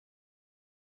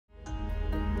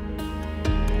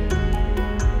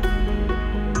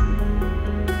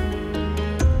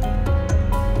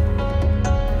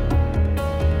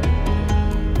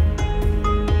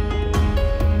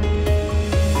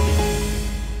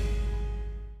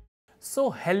So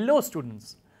hello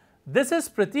students, this is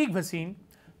Prateek Bhasin.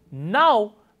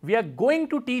 Now we are going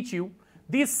to teach you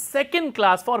the second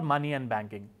class for money and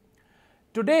banking.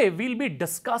 Today we will be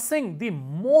discussing the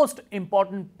most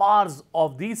important parts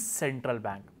of the central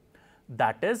bank,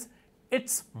 that is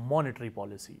its monetary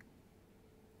policy.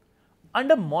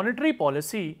 Under monetary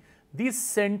policy, the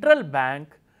central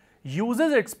bank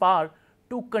uses its power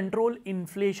to control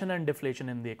inflation and deflation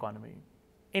in the economy.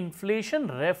 Inflation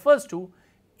refers to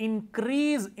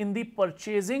increase in the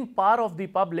purchasing power of the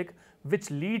public, which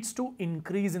leads to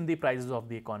increase in the prices of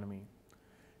the economy.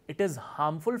 It is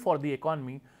harmful for the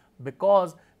economy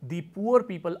because the poor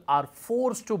people are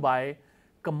forced to buy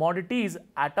commodities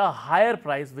at a higher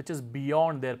price which is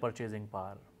beyond their purchasing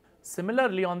power.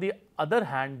 Similarly, on the other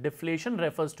hand, deflation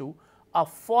refers to a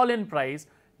fall in price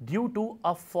due to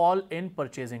a fall in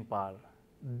purchasing power.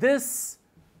 This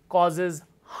causes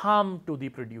harm to the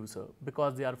producer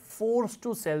because they are forced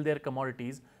to sell their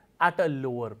commodities at a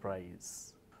lower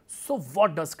price. So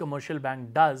what does commercial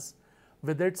bank does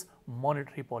with its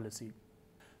monetary policy?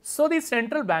 So the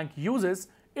central bank uses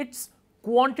its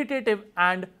quantitative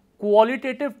and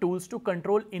qualitative tools to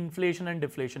control inflation and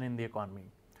deflation in the economy.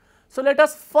 So let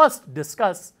us first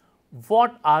discuss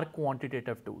what are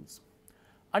quantitative tools.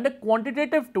 Under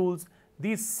quantitative tools,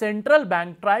 the central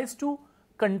bank tries to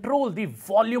control the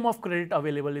volume of credit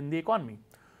available in the economy.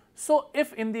 So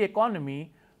if in the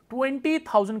economy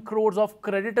 20,000 crores of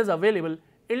credit is available,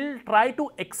 it will try to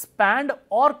expand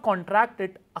or contract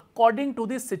it according to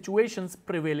the situations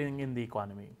prevailing in the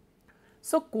economy.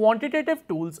 So quantitative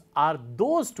tools are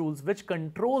those tools which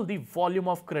control the volume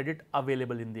of credit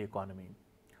available in the economy.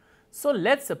 So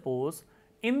let's suppose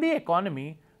in the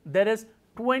economy there is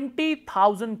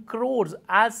 20,000 crores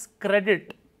as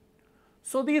credit.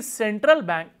 So the central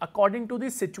bank, according to the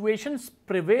situations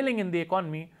prevailing in the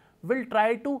economy, will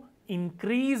try to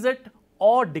increase it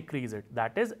or decrease it,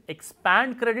 that is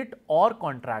expand credit or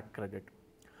contract credit.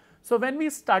 So when we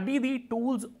study the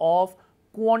tools of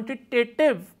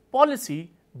quantitative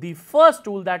policy, the first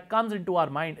tool that comes into our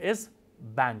mind is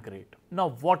bank rate. Now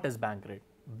what is bank rate?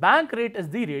 Bank rate is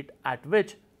the rate at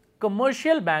which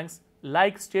commercial banks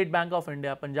like State Bank of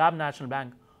India, Punjab National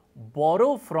Bank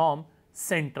borrow from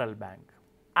central bank.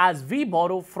 As we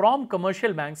borrow from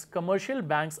commercial banks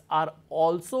are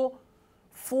also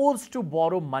forced to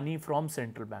borrow money from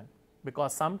central bank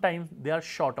because sometimes they are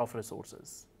short of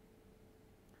resources.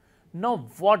 Now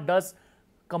what does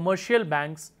commercial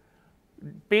banks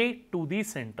pay to the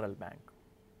central bank?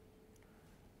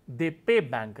 They pay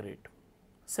bank rate.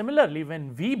 Similarly,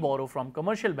 when we borrow from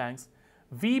commercial banks,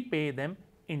 we pay them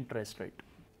interest rate.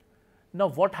 Now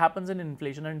what happens in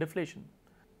inflation and deflation?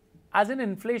 As in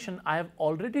inflation, I have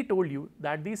already told you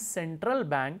that the central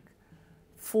bank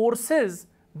forces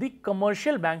the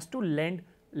commercial banks to lend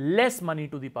less money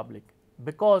to the public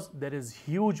because there is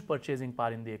huge purchasing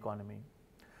power in the economy.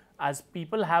 As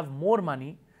people have more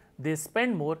money, they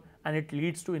spend more and it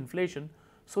leads to inflation.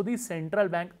 So the central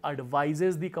bank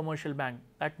advises the commercial bank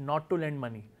that not to lend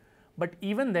money. But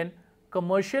even then,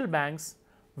 commercial banks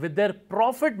with their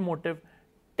profit motive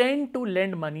tend to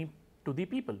lend money to the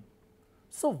people.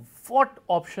 So what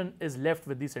option is left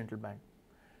with the central bank?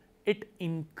 It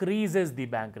increases the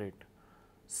bank rate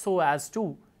so as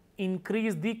to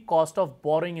increase the cost of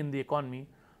borrowing in the economy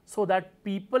so that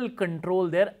people control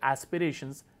their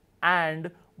aspirations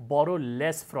and borrow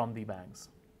less from the banks.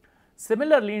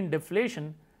 Similarly, in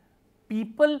deflation,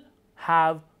 people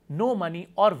have no money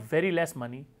or very less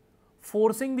money,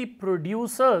 forcing the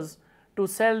producers to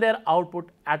sell their output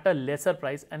at a lesser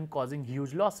price and causing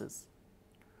huge losses.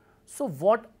 So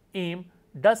what aim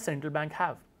does central bank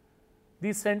have?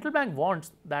 The central bank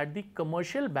wants that the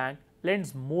commercial bank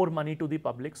lends more money to the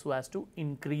public so as to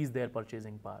increase their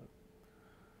purchasing power.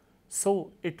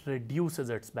 So it reduces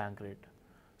its bank rate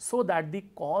so that the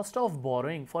cost of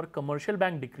borrowing for commercial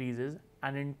bank decreases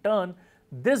and in turn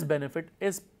this benefit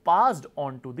is passed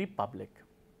on to the public.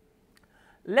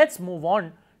 Let's move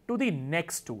on to the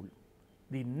next tool.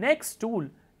 The next tool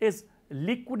is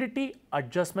liquidity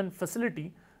adjustment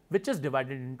facility, which is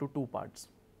divided into two parts,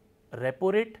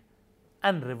 repo rate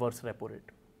and reverse repo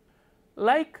rate.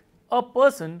 Like a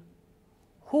person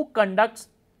who conducts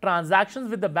transactions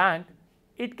with the bank,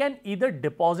 it can either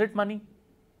deposit money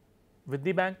with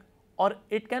the bank or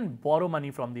it can borrow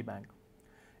money from the bank.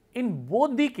 In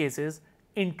both the cases,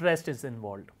 interest is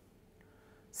involved.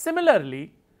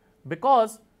 Similarly,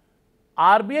 because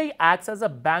RBI acts as a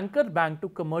banker bank to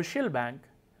commercial bank,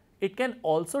 it can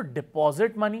also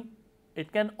deposit money,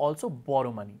 it can also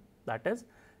borrow money. That is,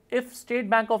 if State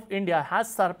Bank of India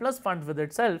has surplus funds with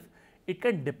itself, it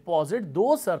can deposit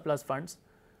those surplus funds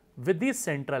with the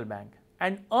central bank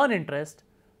and earn interest,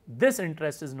 this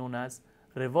interest is known as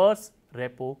reverse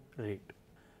repo rate.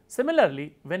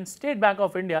 Similarly, when State Bank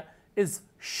of India is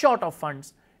short of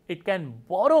funds, it can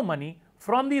borrow money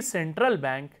from the central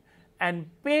bank and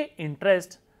pay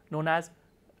interest known as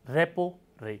repo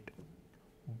rate.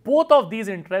 Both of these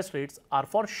interest rates are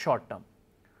for short term.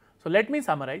 So let me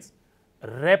summarize.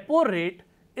 Repo rate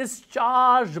is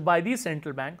charged by the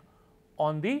central bank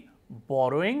on the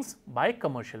borrowings by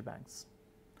commercial banks.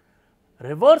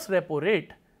 Reverse repo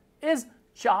rate is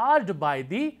charged by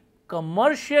the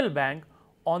commercial bank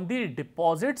on the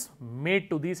deposits made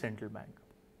to the central bank.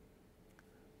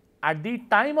 At the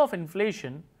time of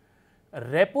inflation,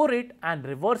 repo rate and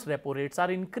reverse repo rates are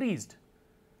increased.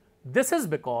 This is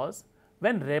because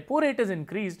when repo rate is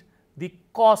increased, the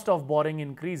cost of borrowing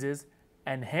increases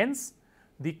and hence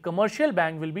the commercial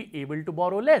bank will be able to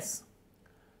borrow less.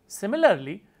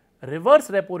 Similarly, reverse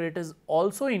repo rate is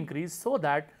also increased so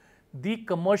that the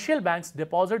commercial banks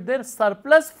deposit their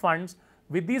surplus funds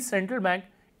with the central bank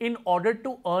in order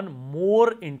to earn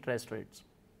more interest rates.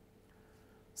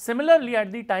 Similarly,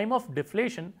 at the time of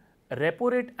deflation,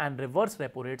 repo rate and reverse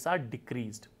repo rates are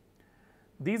decreased.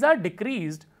 These are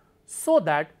decreased so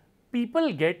that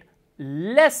people get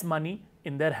less money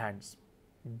in their hands.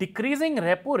 Decreasing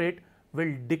repo rate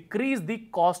will decrease the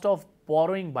cost of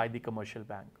borrowing by the commercial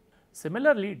bank.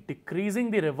 Similarly,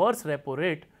 decreasing the reverse repo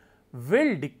rate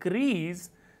will decrease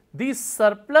the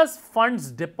surplus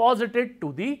funds deposited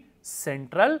to the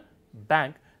central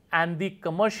bank, and the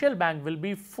commercial bank will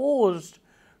be forced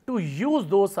to use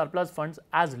those surplus funds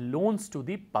as loans to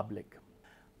the public.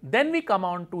 Then we come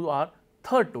on to our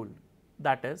third tool,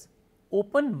 that is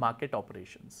open market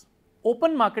operations.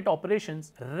 Open market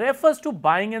operations refers to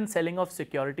buying and selling of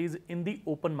securities in the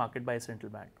open market by a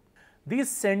central bank. The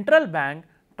central bank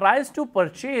tries to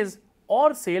purchase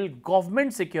or sell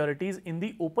government securities in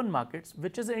the open markets,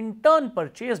 which is in turn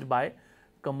purchased by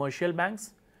commercial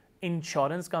banks,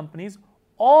 insurance companies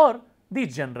or the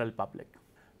general public.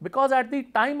 Because at the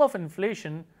time of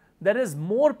inflation, there is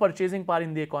more purchasing power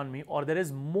in the economy or there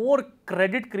is more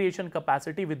credit creation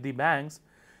capacity with the banks,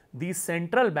 the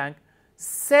central bank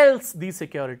sells these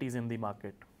securities in the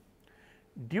market.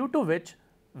 Due to which,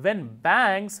 when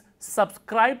banks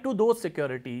subscribe to those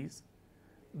securities,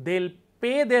 they'll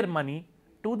pay their money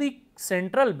to the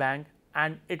central bank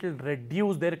and it will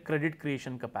reduce their credit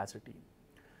creation capacity.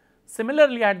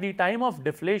 Similarly, at the time of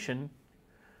deflation,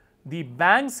 the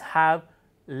banks have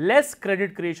less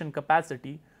credit creation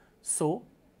capacity, so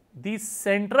the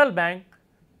central bank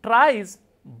tries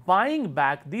buying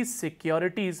back these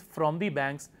securities from the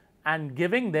banks and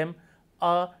giving them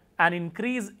an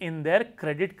increase in their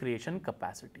credit creation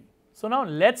capacity. So now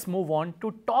let's move on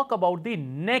to talk about the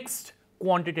next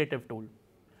quantitative tool,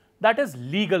 that is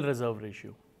legal reserve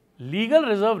ratio. Legal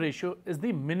reserve ratio is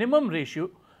the minimum ratio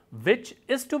which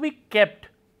is to be kept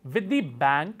with the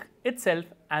bank itself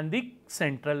and the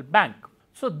central bank.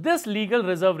 So this legal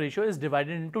reserve ratio is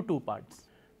divided into two parts.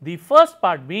 The first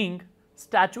part being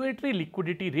statutory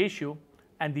liquidity ratio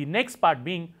and the next part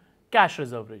being cash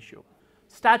reserve ratio.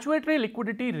 Statutory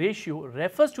liquidity ratio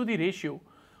refers to the ratio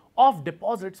of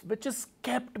deposits which is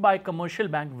kept by commercial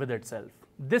bank with itself.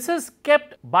 This is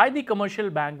kept by the commercial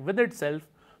bank with itself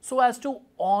so as to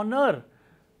honor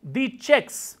the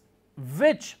checks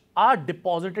which are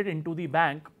deposited into the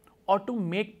bank or to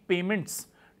make payments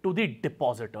to the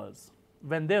depositors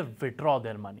when they withdraw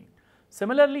their money.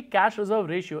 Similarly, cash reserve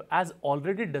ratio, as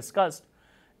already discussed,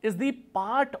 is the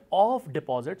part of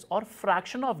deposits or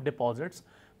fraction of deposits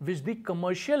which the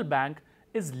commercial bank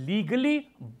is legally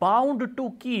bound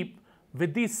to keep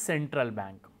with the central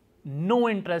bank. No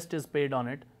interest is paid on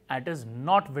it and it is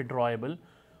not withdrawable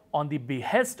on the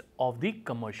behest of the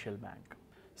commercial bank.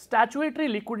 Statutory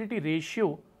liquidity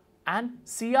ratio and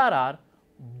CRR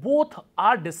both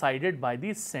are decided by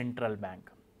the central bank.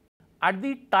 At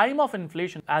the time of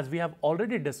inflation, as we have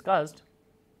already discussed,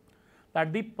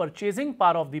 that the purchasing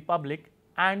power of the public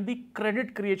and the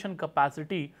credit creation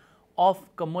capacity of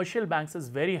commercial banks is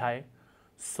very high.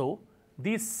 So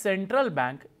the central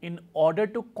bank, in order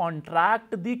to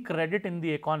contract the credit in the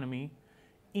economy,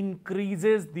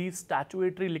 increases the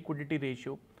statutory liquidity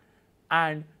ratio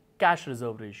and cash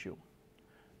reserve ratio.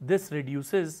 This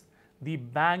reduces the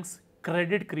bank's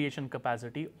credit creation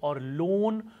capacity or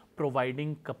loan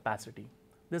providing capacity.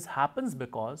 This happens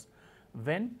because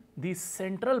when the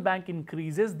central bank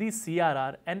increases the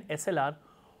CRR and SLR,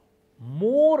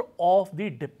 more of the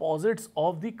deposits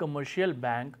of the commercial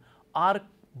bank are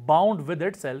bound with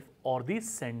itself or the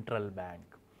central bank.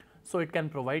 So it can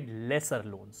provide lesser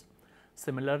loans.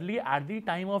 Similarly, at the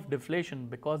time of deflation,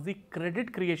 because the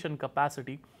credit creation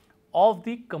capacity of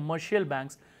the commercial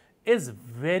banks is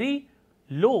very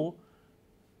low,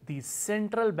 the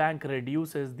central bank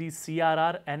reduces the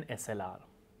CRR and SLR.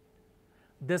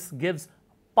 This gives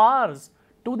powers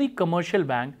to the commercial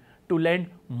bank to lend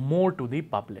more to the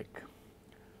public.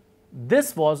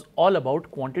 This was all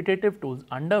about quantitative tools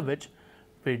under which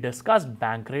we discussed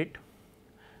bank rate,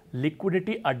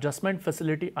 liquidity adjustment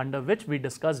facility under which we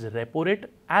discussed repo rate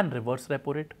and reverse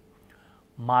repo rate,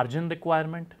 margin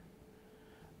requirement,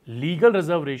 legal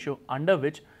reserve ratio under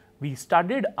which we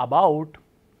studied about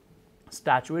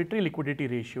statutory liquidity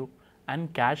ratio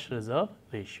and cash reserve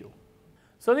ratio.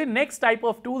 So the next type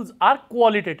of tools are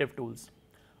qualitative tools.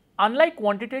 Unlike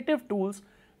quantitative tools,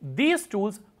 these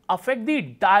tools affect the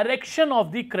direction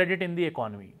of the credit in the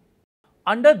economy.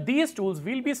 Under these tools,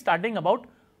 we'll be studying about,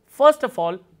 first of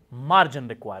all, margin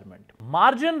requirement.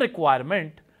 Margin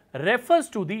requirement refers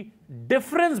to the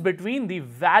difference between the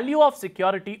value of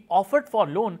security offered for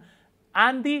loan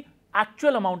and the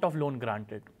actual amount of loan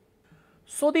granted.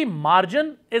 So the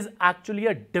margin is actually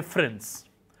a difference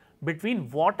between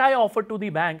what I offer to the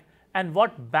bank and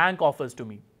what bank offers to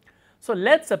me. So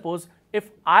let's suppose if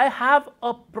I have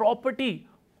a property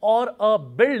or a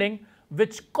building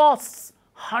which costs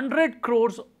 100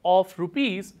 crores of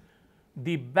rupees,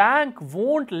 the bank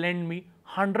won't lend me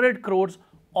 100 crores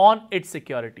on its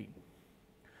security.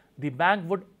 The bank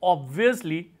would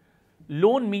obviously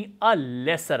loan me a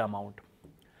lesser amount.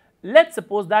 Let's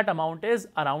suppose that amount is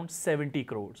around 70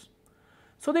 crores.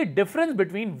 So the difference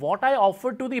between what I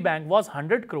offered to the bank was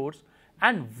 100 crores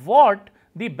and what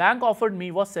the bank offered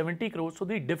me was 70 crores. So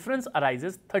the difference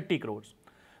arises 30 crores.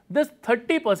 This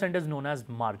 30% is known as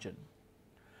margin.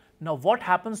 Now what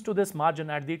happens to this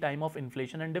margin at the time of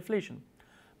inflation and deflation?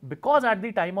 Because at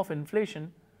the time of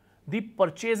inflation, the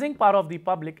purchasing power of the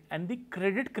public and the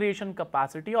credit creation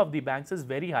capacity of the banks is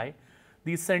very high,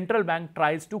 the central bank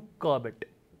tries to curb it.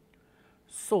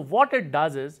 So what it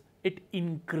does is, it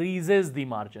increases the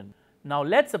margin. Now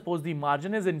let's suppose the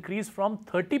margin is increased from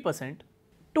 30%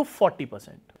 to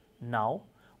 40%. Now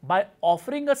by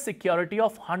offering a security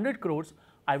of 100 crores,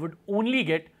 I would only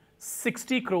get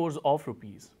 60 crores of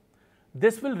rupees.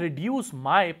 This will reduce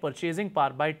my purchasing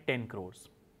power by 10 crores.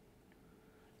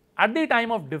 At the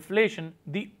time of deflation,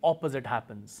 the opposite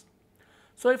happens.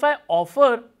 So if I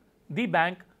offer the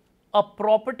bank a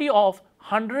property of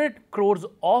 100 crores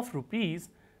of rupees,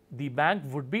 the bank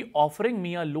would be offering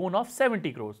me a loan of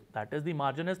 70 crores. That is, the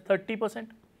margin is 30%.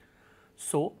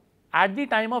 So at the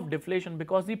time of deflation,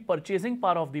 because the purchasing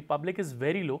power of the public is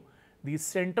very low, the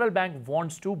central bank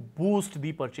wants to boost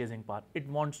the purchasing power. It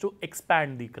wants to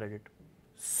expand the credit.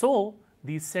 So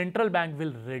the central bank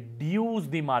will reduce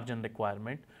the margin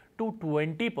requirement to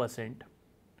 20%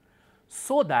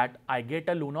 so that I get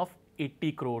a loan of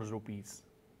 80 crores rupees.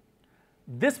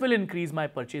 This will increase my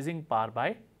purchasing power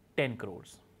by 10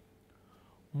 crores.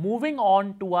 Moving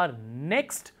on to our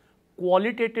next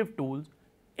qualitative tool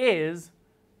is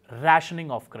rationing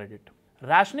of credit.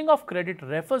 Rationing of credit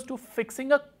refers to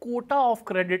fixing a quota of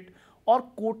credit or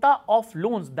quota of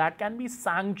loans that can be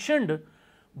sanctioned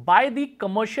by the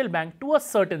commercial bank to a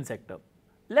certain sector.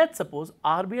 Let's suppose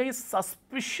RBI is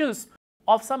suspicious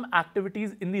of some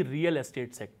activities in the real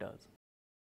estate sectors.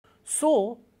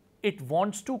 So it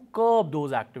wants to curb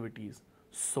those activities.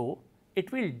 So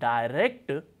it will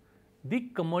direct the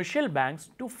commercial banks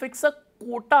to fix a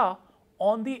quota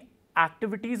on the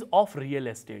activities of real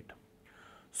estate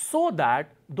so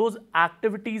that those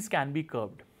activities can be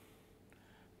curbed.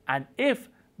 And if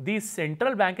the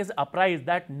central bank is apprised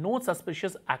that no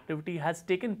suspicious activity has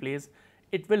taken place,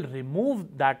 it will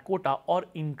remove that quota or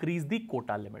increase the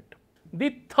quota limit.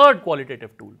 The third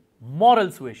qualitative tool,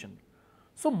 moral suasion.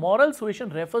 So moral suasion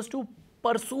refers to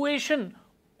persuasion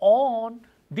on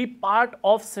the part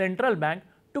of central bank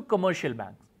to commercial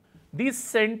banks. The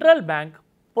central bank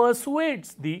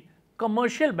persuades the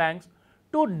commercial banks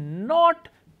to not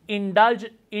indulge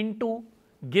into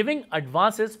giving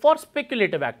advances for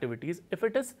speculative activities if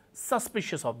it is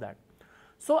suspicious of that.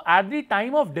 So at the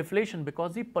time of deflation,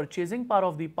 because the purchasing power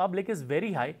of the public is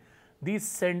very high, the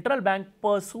central bank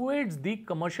persuades the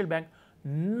commercial bank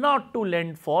not to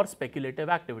lend for speculative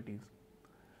activities.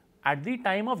 At the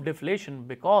time of deflation,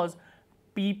 because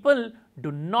people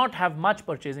do not have much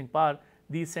purchasing power,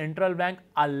 the central bank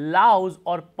allows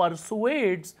or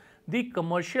persuades the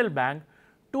commercial bank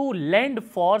to lend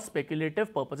for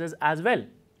speculative purposes as well.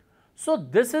 So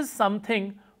this is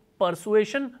something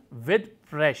persuasion with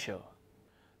pressure.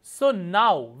 So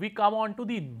now we come on to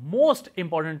the most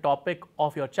important topic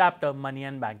of your chapter, money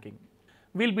and banking.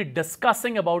 We'll be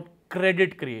discussing about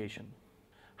credit creation.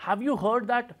 Have you heard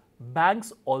that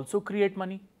banks also create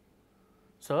money?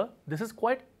 Sir, this is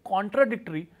quite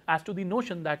contradictory as to the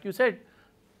notion that you said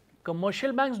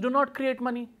commercial banks do not create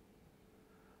money.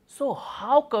 So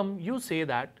how come you say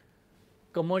that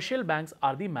commercial banks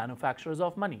are the manufacturers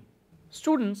of money?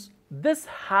 Students, this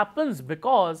happens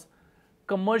because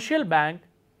commercial banks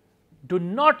do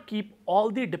not keep all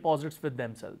the deposits with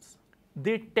themselves.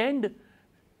 They tend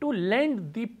to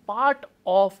lend the part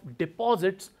of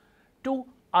deposits to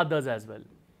others as well.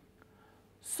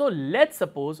 So let's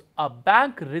suppose a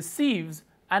bank receives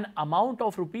an amount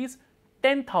of rupees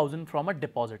 10,000 from a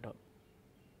depositor.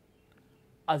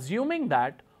 Assuming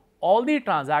that all the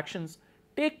transactions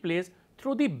take place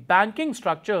through the banking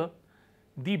structure,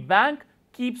 the bank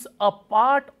keeps a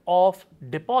part of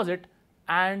deposit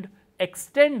and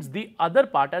extends the other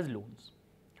part as loans.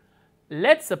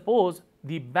 Let's suppose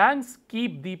the banks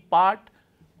keep the part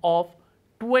of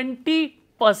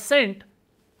 20%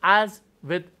 as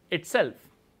with itself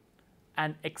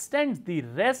and extends the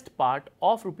rest part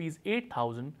of rupees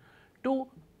 8,000 to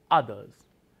others.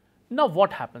 Now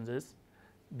what happens is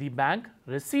the bank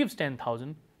receives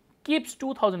 10,000, keeps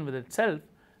 2,000 with itself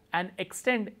and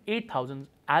extend 8,000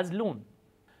 as loan.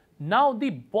 Now the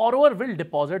borrower will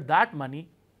deposit that money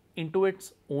into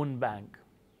its own bank.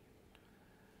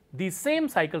 The same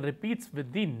cycle repeats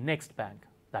with the next bank.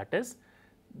 That is,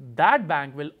 that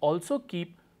bank will also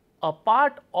keep a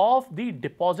part of the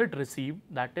deposit received,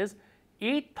 that is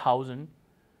 8,000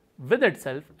 with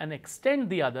itself and extend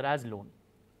the other as loan.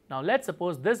 Now let's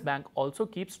suppose this bank also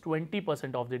keeps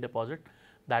 20% of the deposit,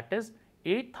 that is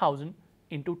 8,000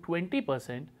 into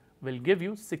 20% will give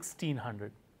you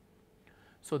 1,600.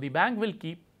 So the bank will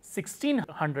keep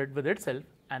 1,600 with itself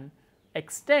and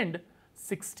extend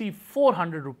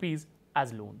 6,400 rupees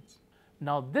as loans.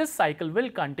 Now this cycle will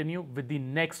continue with the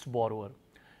next borrower.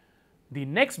 The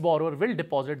next borrower will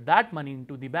deposit that money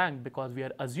into the bank because we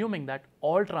are assuming that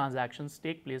all transactions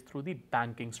take place through the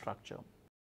banking structure.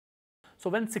 So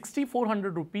when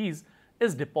 6,400 rupees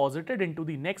is deposited into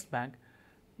the next bank,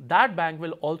 that bank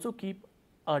will also keep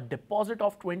a deposit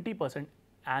of 20%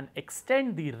 and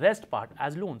extend the rest part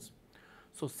as loans.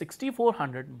 So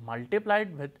 6,400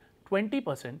 multiplied with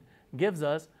 20% gives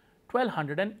us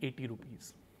 1,280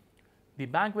 rupees. The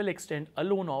bank will extend a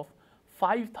loan of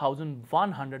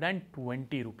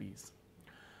 5,120 rupees.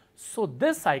 So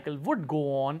this cycle would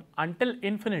go on until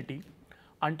infinity,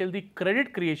 until the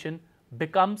credit creation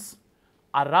becomes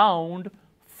around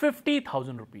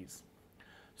 50,000 rupees.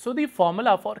 So the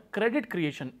formula for credit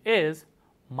creation is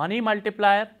money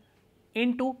multiplier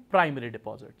into primary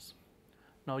deposits.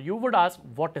 Now you would ask,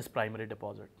 what is primary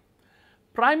deposit?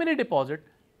 Primary deposit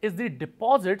is the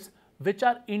deposits which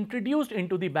are introduced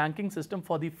into the banking system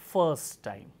for the first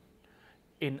time.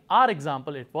 In our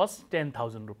example, it was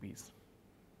 10,000 rupees.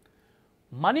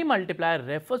 Money multiplier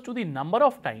refers to the number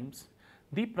of times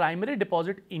the primary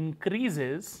deposit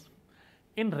increases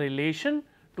in relation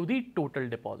to the total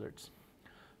deposits.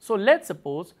 So let's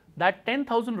suppose that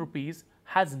 10,000 rupees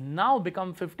has now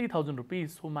become 50,000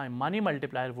 rupees, so my money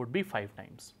multiplier would be 5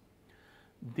 times.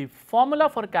 The formula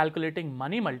for calculating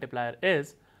money multiplier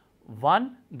is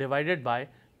 1 divided by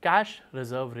cash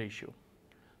reserve ratio.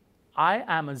 I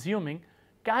am assuming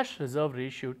cash reserve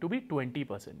ratio to be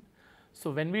 20%. So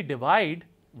when we divide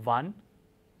 1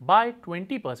 by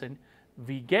 20%,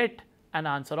 we get an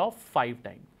answer of 5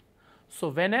 times. So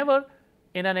whenever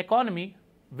in an economy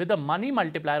with a money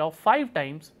multiplier of 5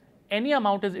 times, any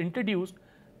amount is introduced,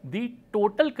 the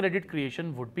total credit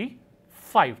creation would be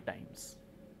 5 times.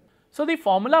 So the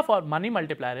formula for money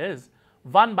multiplier is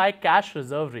 1 by cash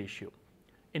reserve ratio.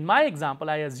 In my example,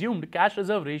 I assumed cash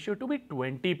reserve ratio to be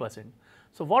 20%.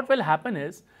 So what will happen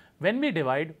is, when we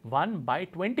divide 1 by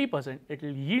 20%, it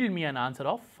will yield me an answer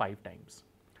of 5 times.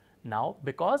 Now,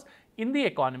 because in the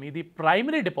economy, the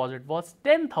primary deposit was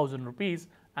 10,000 rupees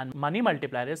and money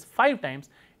multiplier is 5 times,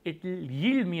 it will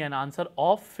yield me an answer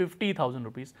of 50,000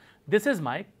 rupees. This is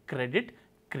my credit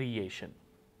creation.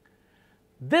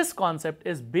 This concept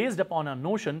is based upon a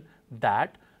notion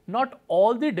that not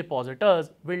all the depositors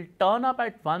will turn up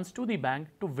at once to the bank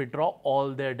to withdraw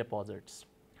all their deposits.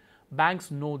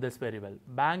 Banks know this very well.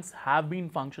 Banks have been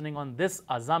functioning on this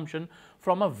assumption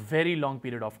from a very long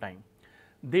period of time.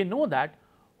 They know that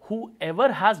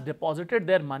whoever has deposited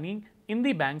their money in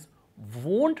the banks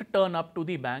won't turn up to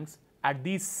the banks at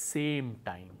the same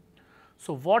time.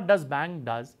 So what does bank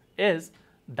does is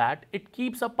that it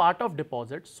keeps a part of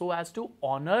deposits so as to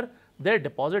honor their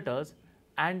depositors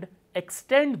and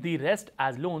extend the rest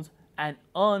as loans and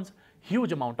earns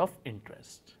huge amount of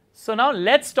interest. So now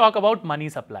let's talk about money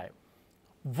supply.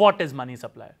 What is money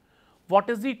supply? What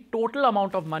is the total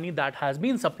amount of money that has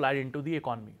been supplied into the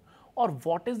economy? Or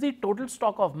what is the total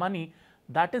stock of money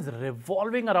that is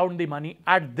revolving around the money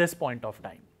at this point of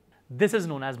time. This is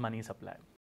known as money supply.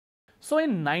 So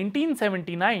in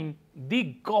 1979, the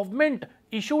government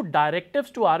issued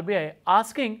directives to RBI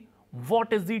asking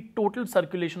what is the total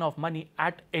circulation of money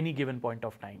at any given point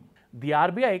of time. The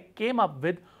RBI came up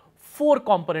with 4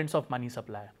 components of money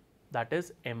supply, that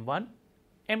is M1,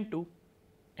 M2,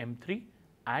 M3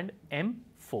 and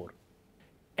M4.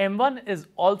 M1 is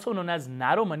also known as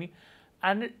narrow money,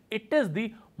 and it is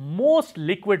the most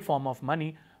liquid form of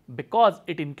money because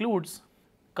it includes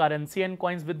currency and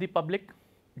coins with the public,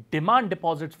 demand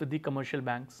deposits with the commercial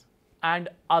banks and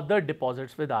other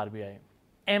deposits with RBI.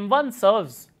 M1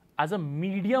 serves as a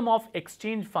medium of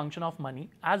exchange function of money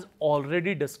as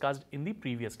already discussed in the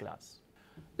previous class.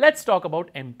 Let's talk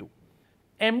about M2.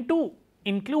 M2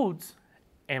 includes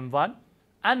M1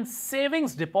 and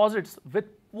savings deposits with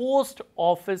Post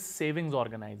Office Savings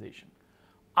Organization.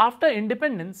 After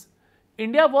independence,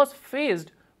 India was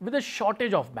faced with a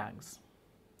shortage of banks.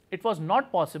 It was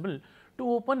not possible to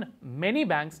open many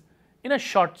banks in a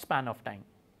short span of time.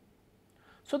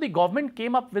 So the government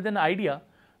came up with an idea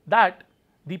that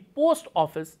the post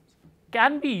office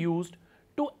can be used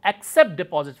to accept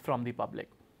deposits from the public.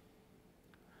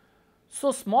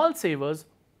 So small savers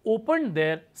opened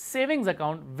their savings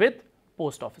account with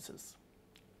post offices.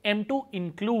 M2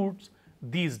 includes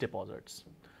these deposits.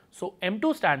 So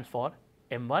M2 stands for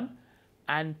M1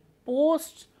 and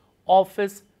Post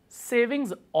Office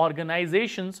Savings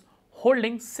Organizations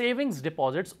holding savings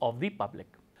deposits of the public.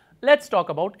 Let's talk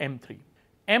about M3.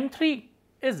 M3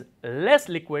 is less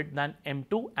liquid than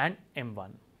M2 and M1.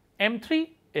 M3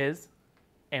 is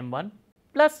M1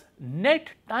 plus net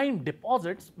time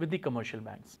deposits with the commercial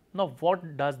banks. Now,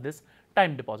 what does this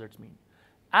time deposits mean?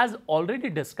 As already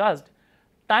discussed,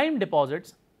 time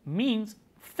deposits means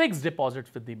fixed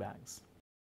deposits with the banks.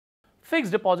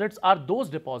 Fixed deposits are those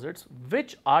deposits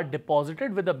which are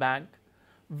deposited with the bank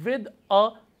with a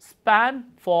span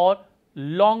for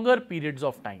longer periods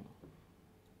of time.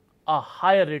 A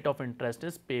higher rate of interest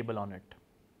is payable on it.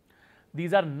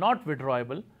 These are not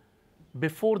withdrawable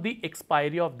before the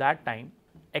expiry of that time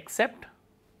except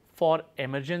for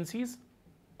emergencies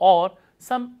or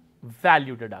some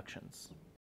value deductions.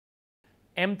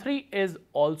 M3 is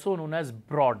also known as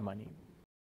broad money.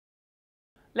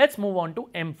 Let's move on to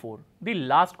M4, the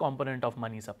last component of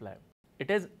money supply.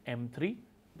 It is M3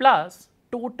 plus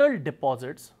total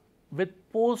deposits with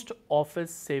Post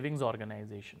Office Savings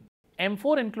Organization.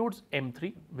 M4 includes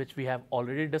M3, which we have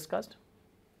already discussed.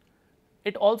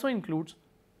 It also includes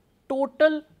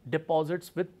total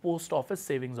deposits with Post Office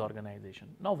Savings Organization.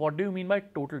 Now, what do you mean by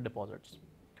total deposits?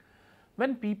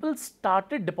 When people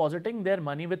started depositing their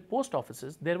money with post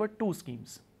offices, there were 2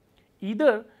 schemes.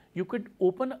 Either you could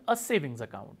open a savings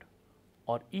account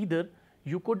or either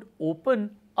you could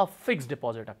open a fixed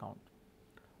deposit account.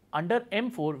 Under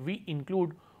M4, we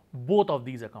include both of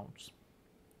these accounts.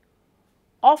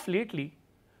 Of lately,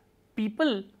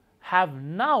 people have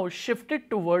now shifted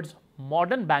towards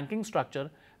modern banking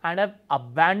structure and have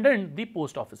abandoned the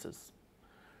post offices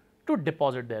to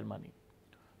deposit their money.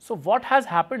 So what has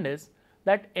happened is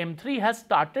that M3 has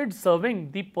started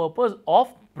serving the purpose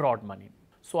of broad money.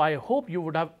 So I hope you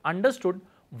would have understood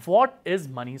what is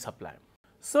money supply.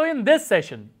 So in this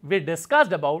session, we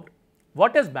discussed about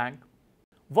what is bank,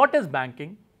 what is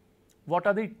banking, what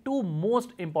are the 2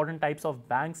 most important types of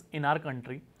banks in our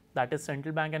country, that is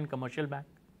central bank and commercial bank,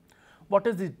 what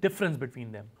is the difference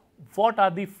between them, what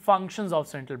are the functions of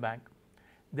central bank.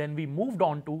 Then we moved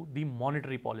on to the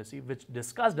monetary policy, which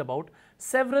discussed about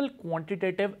several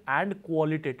quantitative and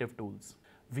qualitative tools.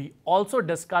 We also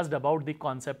discussed about the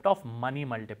concept of money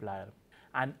multiplier,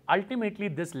 and ultimately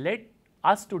this led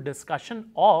us to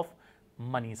discussion of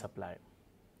money supply.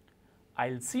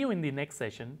 I'll see you in the next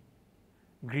session.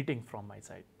 Greetings from my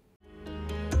side.